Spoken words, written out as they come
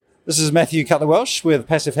This is Matthew Cutler-Welsh with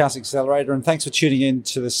Passive House Accelerator, and thanks for tuning in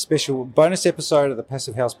to this special bonus episode of the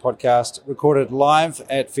Passive House podcast, recorded live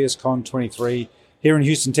at PhiusCon 23 here in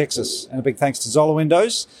Houston, Texas. And a big thanks to Zola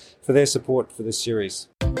Windows for their support for this series.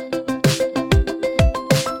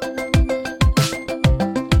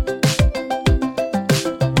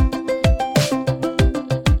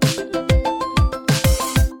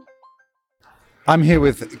 I'm here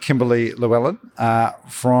with Kimberly Llewelln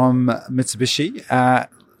from Mitsubishi.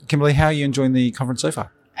 Kimberly, how are you enjoying the conference so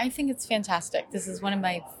far? I think it's fantastic. This is one of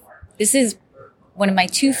my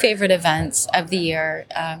two favorite events of the year.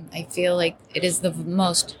 I feel like it is the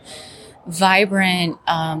most vibrant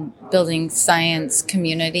building science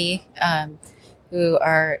community who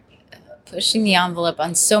are pushing the envelope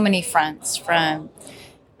on so many fronts, from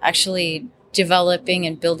actually developing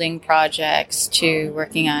and building projects to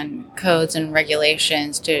working on codes and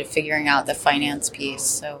regulations to figuring out the finance piece.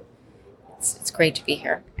 So it's great to be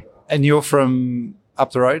here. And you're from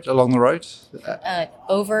up the road, along the road?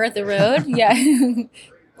 Over the road, yeah.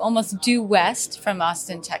 Almost due west from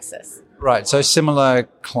Austin, Texas. Right, so similar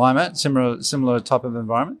climate, similar type of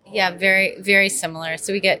environment? Yeah, very, very similar.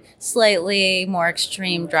 So we get slightly more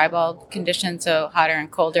extreme dry bulb conditions, so hotter and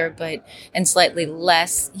colder, and slightly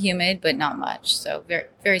less humid, but not much. So very,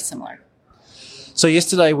 very similar. So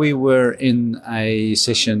yesterday we were in a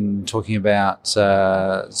session talking about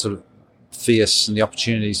sort of Phius and the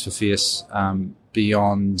opportunities for Phius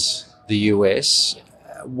beyond the US.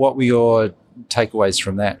 What were your takeaways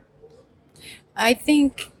from that? I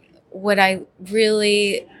think what I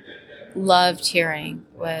really loved hearing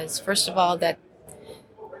was, first of all, that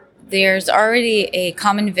there's already a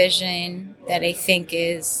common vision that I think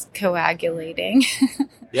is coagulating.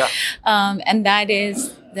 Yeah. And that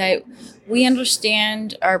is that we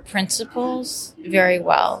understand our principles very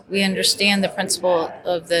well. We understand the principle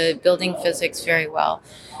of the building physics very well.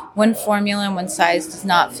 One formula and one size does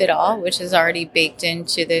not fit all, which is already baked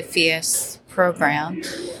into the Phius program.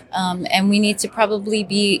 And we need to probably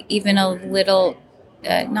be even a little,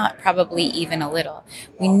 not probably even a little,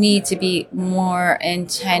 we need to be more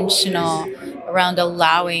intentional around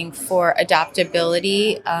allowing for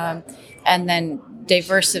adaptability and then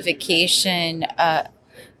diversification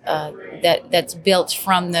that's built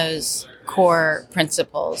from those core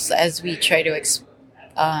principles as we try to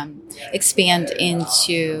expand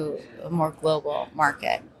into a more global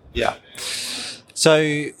market. Yeah.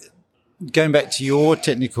 So going back to your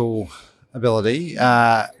technical ability,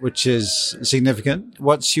 which is significant,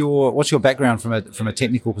 what's your background from a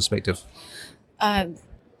technical perspective?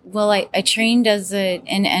 Well, I trained as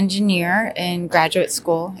an engineer in graduate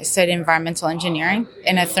school. I studied environmental engineering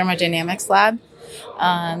in a thermodynamics lab.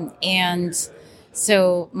 And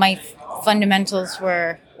so my fundamentals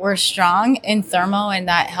were strong in thermo, and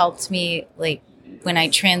that helped me, like, when I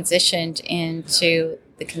transitioned into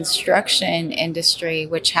the construction industry,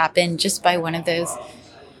 which happened just by one of those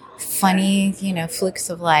funny, flukes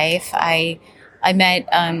of life. I met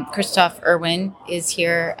Christoph Irwin is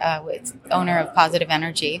here, owner of Positive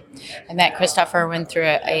Energy. I met Christoph Irwin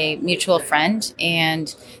through a mutual friend,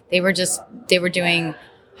 and they were doing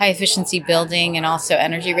high efficiency building and also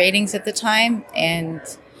energy ratings at the time. And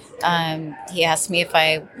he asked me if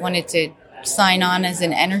I wanted to sign on as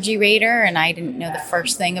an energy rater, and I didn't know the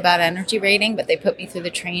first thing about energy rating, but they put me through the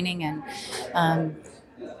training, and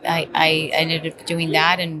I ended up doing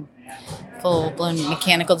that in full-blown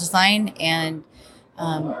mechanical design and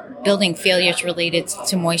building failures related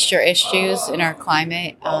to moisture issues in our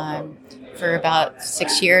climate for about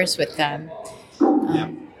 6 years with them.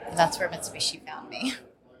 That's where Mitsubishi found me.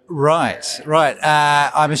 Right.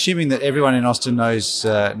 I'm assuming that everyone in Austin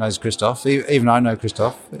knows Christoph. Even I know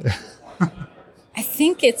Christoph. I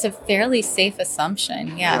think it's a fairly safe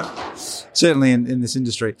assumption, yeah. Certainly in this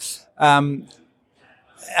industry.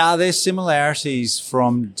 Are there similarities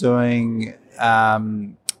from doing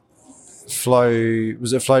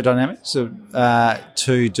flow dynamics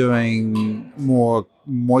to doing more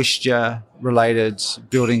moisture-related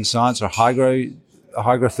building science or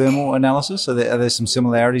hydrothermal analysis? Are there some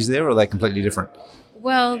similarities there, or are they completely different?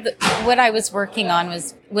 Well, what I was working on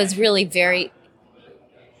was really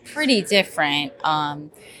pretty different.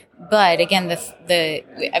 But again,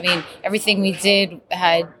 everything we did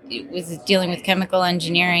was dealing with chemical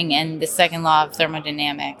engineering and the second law of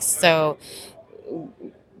thermodynamics. So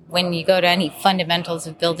when you go to any fundamentals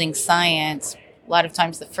of building science, a lot of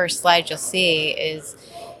times the first slide you'll see is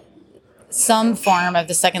some form of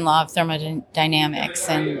the second law of thermodynamics,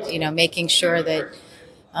 and making sure that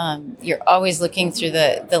you're always looking through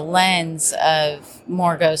the lens of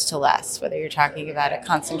more goes to less, whether you're talking about a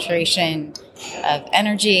concentration of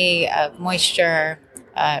energy, of moisture,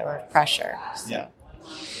 or pressure.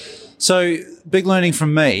 So big learning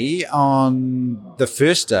from me on the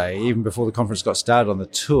first day, even before the conference got started on the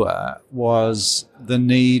tour, was the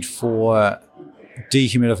need for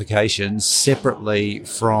dehumidification separately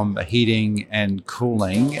from heating and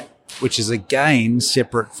cooling, which is again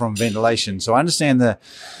separate from ventilation. So I understand the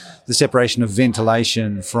separation of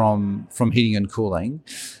ventilation from heating and cooling.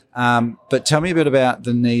 But tell me a bit about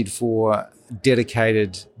the need for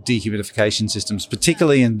dedicated dehumidification systems,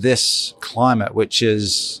 particularly in this climate, which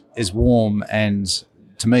is warm, and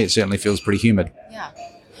to me it certainly feels pretty humid. Yeah.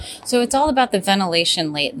 So it's all about the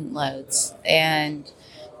ventilation latent loads, and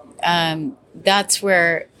that's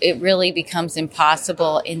where it really becomes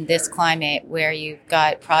impossible in this climate where you've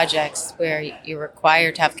got projects where you're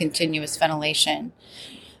required to have continuous ventilation.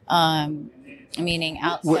 Meaning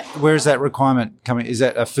outside. Where is that requirement coming? Is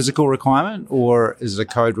that a physical requirement or is it a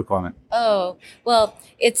code requirement? Oh, well,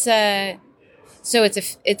 it's a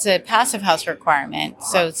passive house requirement.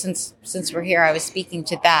 So since we're here, I was speaking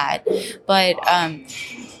to that. But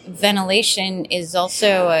ventilation is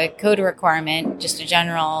also a code requirement, just a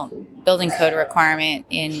general building code requirement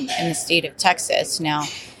in the state of Texas. Now,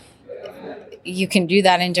 you can do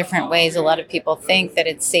that in different ways. A lot of people think that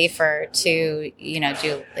it's safer to,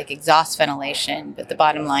 do like exhaust ventilation, but the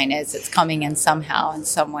bottom line is it's coming in somehow and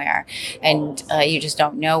somewhere, and you just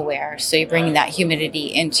don't know where. So you're bringing that humidity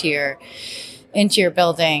into your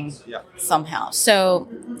building somehow. So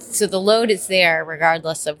the load is there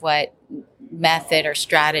regardless of what method or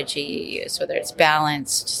strategy you use, whether it's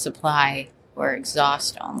balanced supply or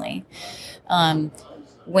exhaust only.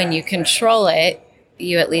 When you control it,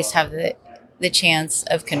 you at least have the chance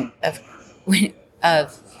of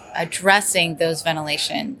addressing those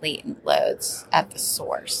ventilation latent loads at the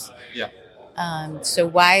source. So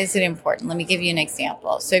why is it important? Let me give you an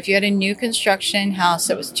example. So if you had a new construction house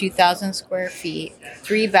that was 2,000 square feet,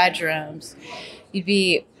 3 bedrooms, you'd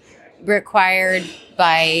be required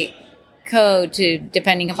by code to,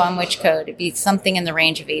 depending upon which code, it'd be something in the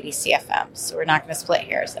range of 80 CFMs. So we're not going to split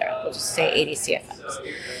hairs there. We'll just say 80 CFMs.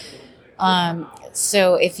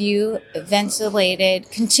 So if you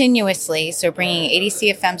ventilated continuously, so bringing 80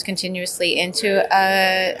 CFMs continuously into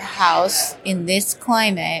a house in this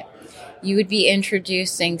climate, you would be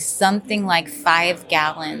introducing something like 5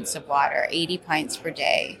 gallons of water, 80 pints per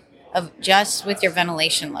day, of just with your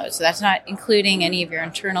ventilation load. So that's not including any of your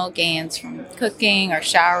internal gains from cooking or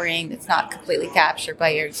showering. That's not completely captured by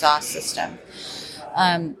your exhaust system.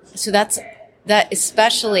 So that,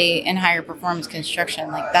 especially in higher performance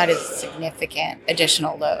construction, like that is significant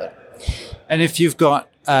additional load. And if you've got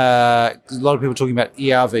a lot of people talking about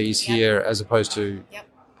ERVs here as opposed to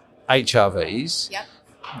HRVs,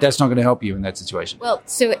 that's not going to help you in that situation. Well,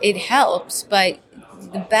 so it helps, but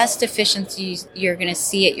the best efficiencies you're going to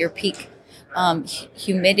see at your peak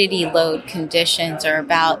humidity load conditions are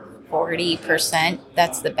about 40%.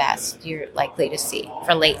 That's the best you're likely to see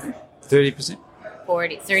for latent. 30%?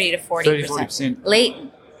 30 to 40%.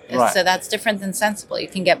 Latent. Right. So that's different than sensible. You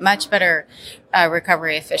can get much better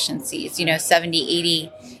recovery efficiencies,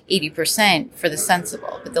 70, 80% for the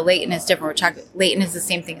sensible. But the latent is different. Latent is the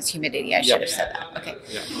same thing as humidity. I should have said that. Okay.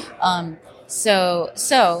 Yeah. So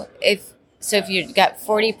if you got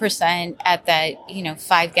 40% at that,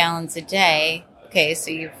 5 gallons a day, okay,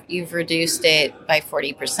 so you've reduced it by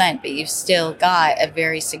 40%, but you've still got a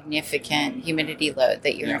very significant humidity load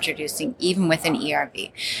that you're introducing, even with an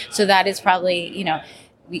ERV. So that is probably,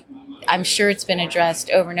 I'm sure it's been addressed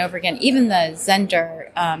over and over again. Even the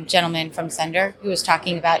Zender gentleman from Zender, who was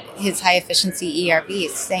talking about his high efficiency ERVs,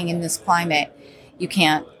 saying in this climate, you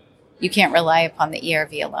can't rely upon the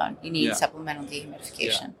ERV alone. You need supplemental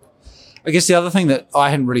dehumidification. I guess the other thing that I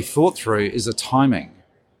hadn't really thought through is the timing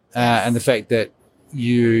and the fact that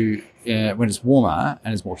you, when it's warmer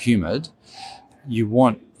and it's more humid, you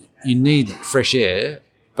need fresh air,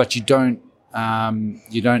 but you don't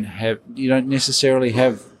necessarily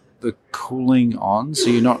have the cooling on, so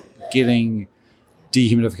you're not getting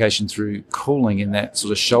dehumidification through cooling in that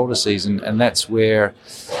sort of shoulder season, and that's where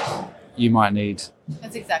you might need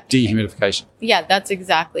dehumidification. Yeah, that's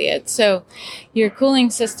exactly it. So your cooling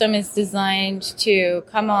system is designed to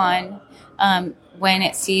come on when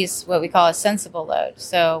it sees what we call a sensible load.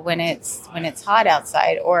 So when it's hot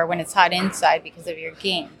outside or when it's hot inside because of your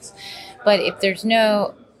gains. But if there's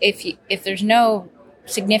no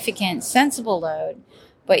significant sensible load,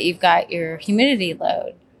 but you've got your humidity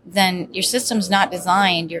load, then your system's not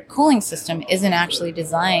designed, your cooling system isn't actually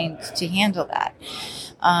designed to handle that.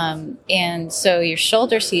 And so your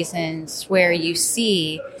shoulder seasons where you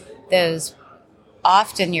see those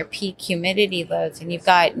often your peak humidity loads and you've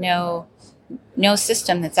got no no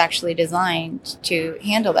system that's actually designed to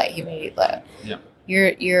handle that humidity load. Yeah.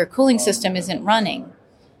 Your cooling system isn't running.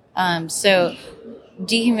 So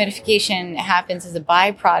dehumidification happens as a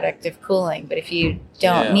byproduct of cooling, but if you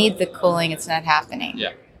don't need the cooling, it's not happening.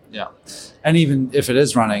 Yeah. And even if it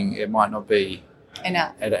is running, it might not be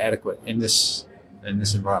enough adequate in this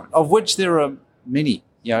environment, of which there are many.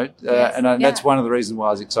 That's one of the reasons why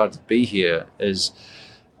I was excited to be here, is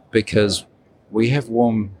because we have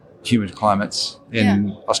warm, humid climates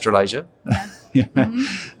in Australasia,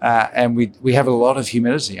 and we have a lot of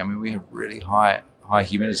humidity. I mean, we have really high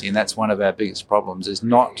humidity, and that's one of our biggest problems, is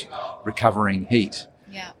not recovering heat.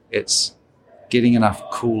 Yeah. It's getting enough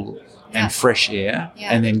cool and fresh air,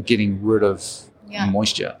 and then getting rid of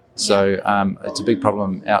moisture. So it's a big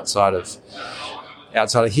problem outside of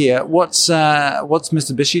here. What's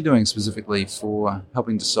Mitsubishi doing specifically for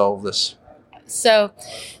helping to solve this? So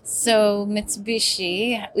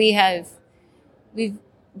Mitsubishi, we've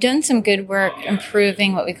done some good work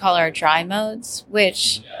improving what we call our dry modes,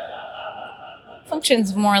 which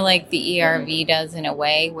functions more like the ERV does in a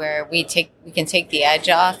way, where we can take the edge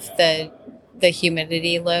off the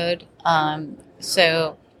humidity load.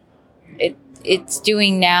 So it's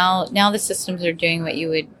doing now the systems are doing what you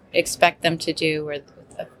would expect them to do, with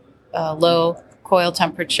a low coil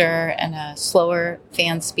temperature and a slower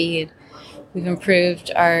fan speed. We've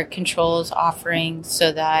improved our controls offering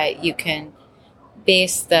so that you can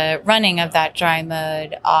base the running of that dry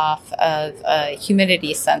mode off of a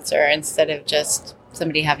humidity sensor instead of just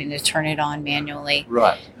somebody having to turn it on manually.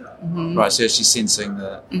 Right. Mm-hmm. Right. So actually sensing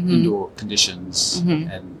the indoor conditions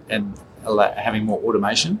and having more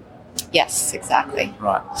automation. Yes, exactly.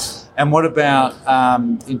 Right. And what about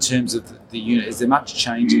in terms of the unit? Is there much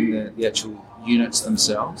change in the actual units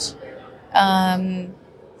themselves?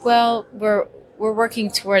 Well, we're working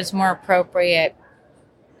towards more appropriate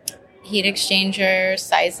heat exchanger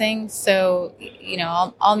sizing. So,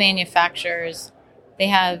 all manufacturers, they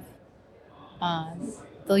have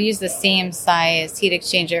they'll use the same size heat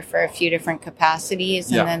exchanger for a few different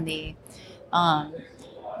capacities, and then the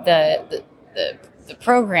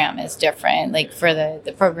program is different. Like for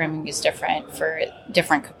the programming is different for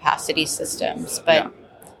different capacity systems. But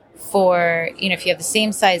for, if you have the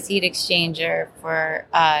same size heat exchanger for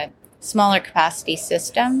a smaller capacity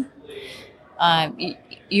system,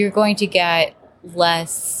 you're going to get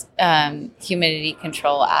less humidity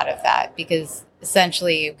control out of that, because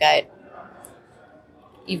essentially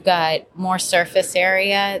you've got more surface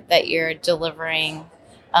area that you're delivering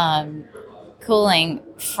cooling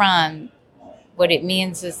from. What it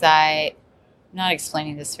means is that, I'm not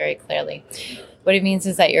explaining this very clearly, what it means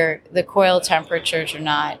is that the coil temperatures are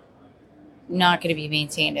not going to be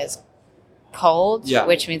maintained as cold,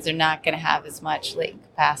 which means they're not going to have as much latent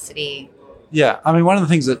capacity. Yeah, I mean, one of the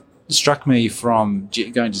things that struck me from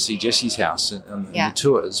going to see Jesse's house and the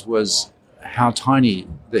tours was how tiny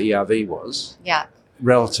the ERV was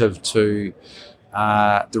relative to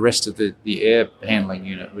the rest of the air handling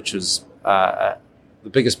unit, which was the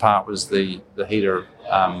biggest part was the heater,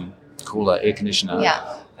 cooler, air conditioner,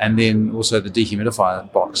 and then also the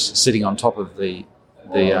dehumidifier box sitting on top of the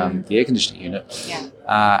air conditioning unit.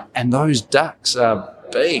 And those ducts are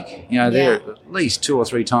big. They're at least 2 or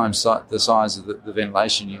 3 times the size of the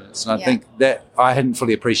ventilation units. And I think that I hadn't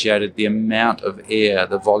fully appreciated the amount of air,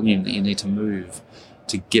 the volume that you need to move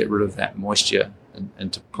to get rid of that moisture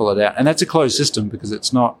and to pull it out. And that's a closed system, because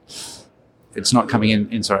it's not coming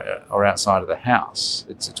inside or outside of the house.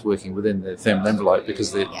 It's working within the thermal envelope,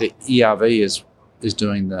 because the ERV is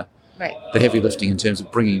doing the heavy lifting in terms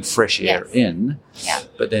of bringing fresh air in.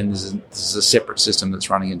 But then there's a separate system that's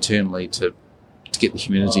running internally to get the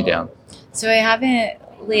humidity down. So I haven't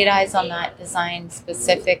laid eyes on that design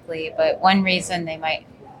specifically, but one reason they might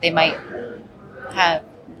have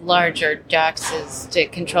larger ducts is to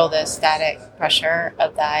control the static pressure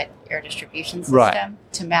of that air distribution system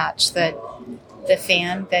to match the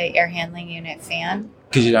fan, the air handling unit fan.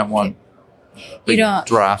 Because you don't want big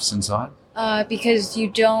drafts inside? Because you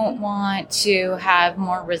don't want to have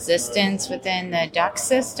more resistance within the duct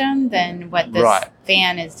system than what this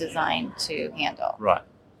fan is designed to handle. Right.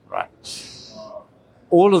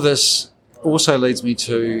 All of this also leads me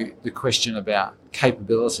to the question about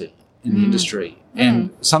capability in the industry. And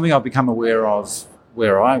something I've become aware of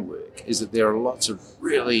where I work is that there are lots of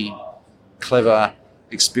really clever,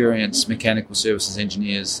 experienced mechanical services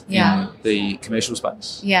engineers in the commercial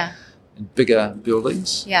space. In bigger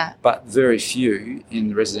buildings, but very few in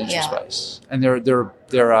the residential space. And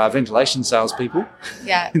there are ventilation salespeople,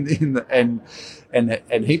 and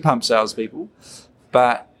heat pump salespeople.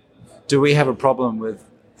 But do we have a problem with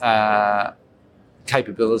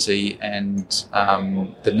capability and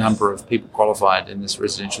the number of people qualified in this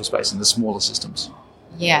residential space in the smaller systems.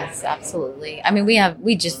 Yes, absolutely. I mean,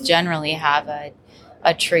 we just generally have a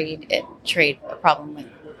problem with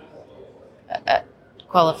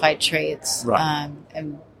qualified trades, right.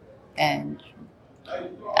 And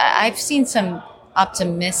I've seen some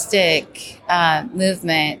optimistic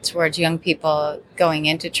movement towards young people going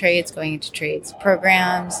into trades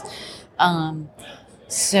programs.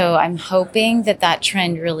 So I'm hoping that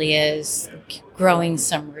trend really is growing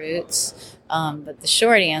some roots. But the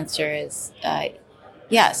short answer is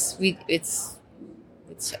yes.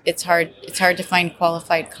 It's hard to find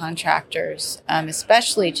qualified contractors,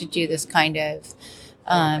 especially to do this kind of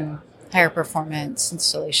higher performance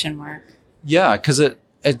installation work. Yeah, because it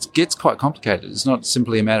gets quite complicated. It's not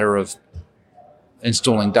simply a matter of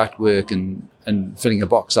installing ductwork and fitting a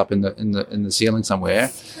box up in the ceiling somewhere. I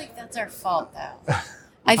feel like that's our fault, though.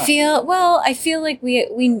 I feel like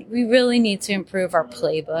we really need to improve our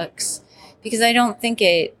playbooks, because I don't think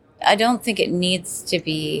it needs to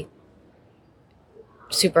be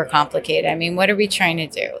super complicated. I mean, what are we trying to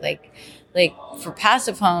do? Like for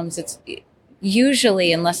passive homes, it's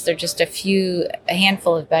usually, unless they're just a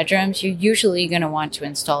handful of bedrooms, you're usually going to want to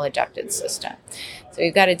install a ducted system. So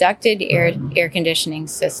you've got a ducted air conditioning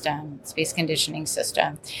system, space conditioning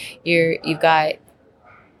system. You've got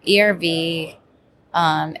ERV,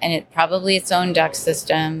 and it probably its own duct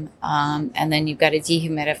system, and then you've got a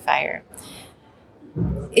dehumidifier.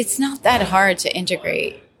 It's not that hard to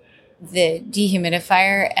integrate the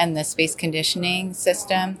dehumidifier and the space conditioning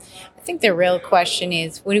system. I think the real question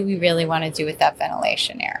is, what do we really want to do with that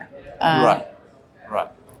ventilation air? Right.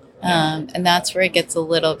 And that's where it gets a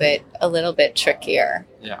little bit trickier.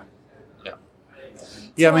 Yeah.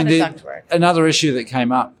 I mean, another issue that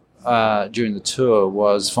came up during the tour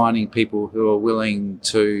was finding people who are willing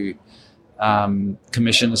to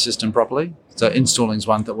commission the system properly. So installing is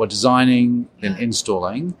one that we're designing, then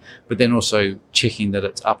installing, but then also checking that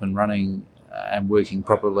it's up and running and working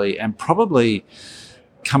properly, and probably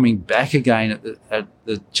coming back again at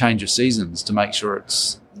the change of seasons to make sure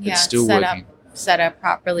it's still working. Set up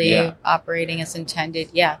properly, operating as intended.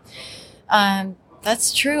 Yeah,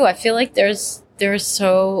 that's true. I feel like there's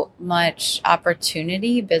so much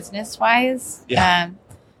opportunity business-wise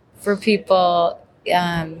for people.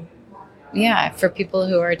 For people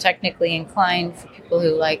who are technically inclined, for people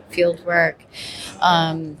who like field work.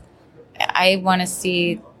 I want to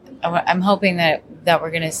see. I'm hoping that we're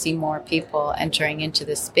going to see more people entering into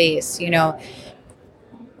the space. You know,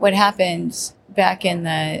 what happened back in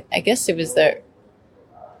I guess it was the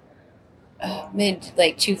mid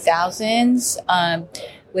 2000s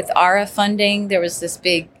with ARA funding. There was this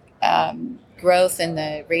big growth in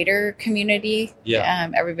the rater community.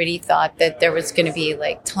 Everybody thought that there was going to be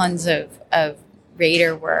like tons of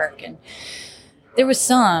rater work, and there was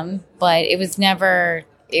some, but it was never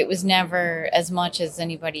as much as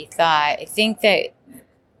anybody thought. I think that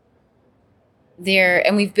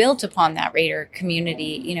and we've built upon that rater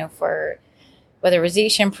community, you know, for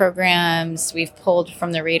weatherization programs. We've pulled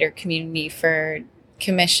from the rater community for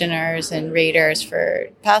commissioners and raters for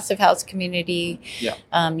passive house community.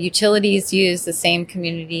 Utilities use the same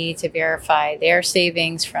community to verify their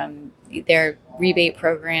savings from their rebate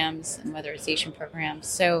programs and weatherization programs.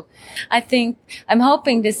 So I'm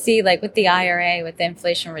hoping to see, like with the IRA, with the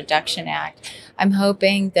Inflation Reduction Act, I'm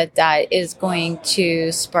hoping that is going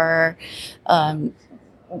to spur a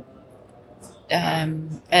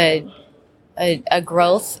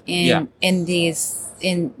growth in these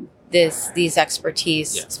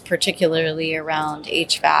expertise, particularly around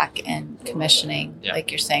HVAC and commissioning, like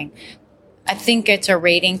you're saying. I think it's a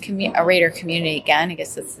rater community, again, I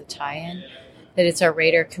guess that's the tie-in, that it's a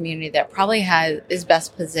rater community that probably is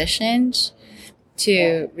best positioned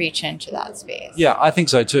to reach into that space. Yeah, I think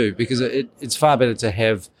so too, because it's far better to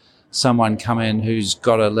have someone come in who's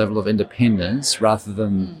got a level of independence rather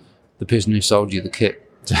than the person who sold you the kit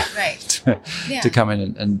to come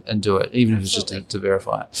in and do it, even if it's just to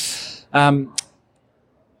verify it.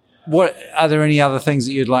 What are there any other things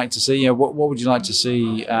that you'd like to see? You know, what would you like to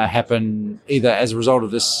see happen either as a result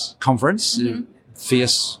of this conference,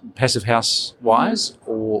 Phius passive house wise,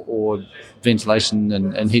 or ventilation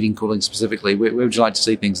and heating cooling specifically? Where would you like to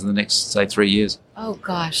see things in the next, say, 3 years? Oh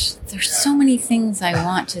gosh, there's so many things I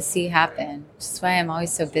want to see happen. That's why I'm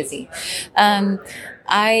always so busy.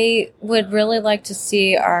 I would really like to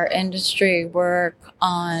see our industry work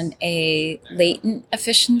on a latent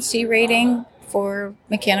efficiency rating for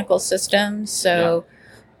mechanical systems. So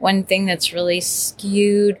one thing that's really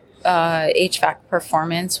skewed HVAC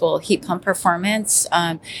performance, heat pump performance,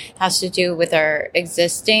 has to do with our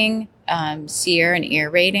existing SEER and EAR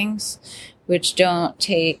ratings, which don't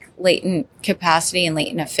take latent capacity and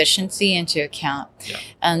latent efficiency into account. Yeah.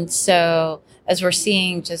 And so as we're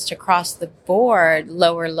seeing just across the board,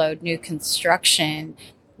 lower load new construction,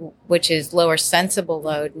 which is lower sensible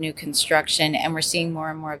load new construction, and we're seeing more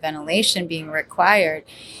and more ventilation being required,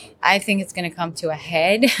 I think it's going to come to a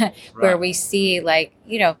head where we see, like,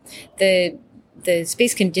 you know, the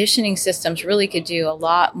space conditioning systems really could do a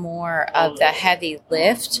lot more of the heavy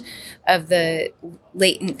lift of the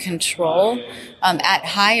latent control at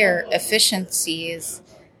higher efficiencies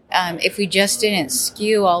if we just didn't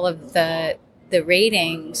skew all of the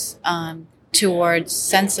ratings towards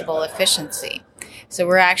sensible efficiency. So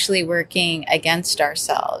we're actually working against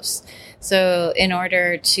ourselves. So in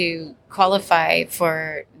order to qualify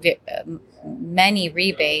for many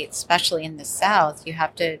rebates, especially in the South, you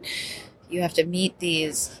have to meet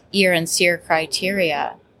these EAR and SEER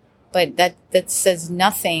criteria. But that says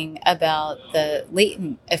nothing about the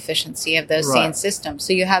latent efficiency of those same systems.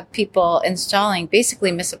 So you have people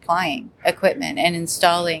basically misapplying equipment and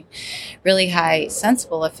installing really high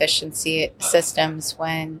sensible efficiency systems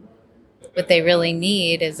when what they really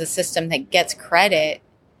need is a system that gets credit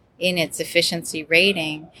in its efficiency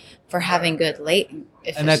rating for having good latent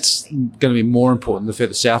efficiency. And that's going to be more important the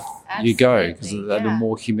further south you go, because the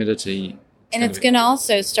more humidity. And it's going to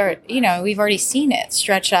also start, you know, we've already seen it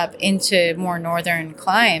stretch up into more northern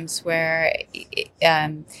climes where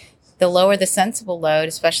the lower the sensible load,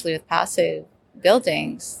 especially with passive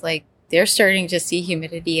buildings, like they're starting to see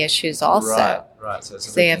humidity issues also. Right. So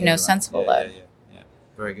they have no sensible load. Yeah.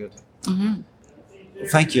 Very good. Mm-hmm. Well,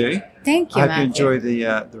 thank you. Thank you, I hope Matthew. you enjoy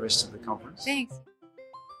the rest of the conference. Thanks.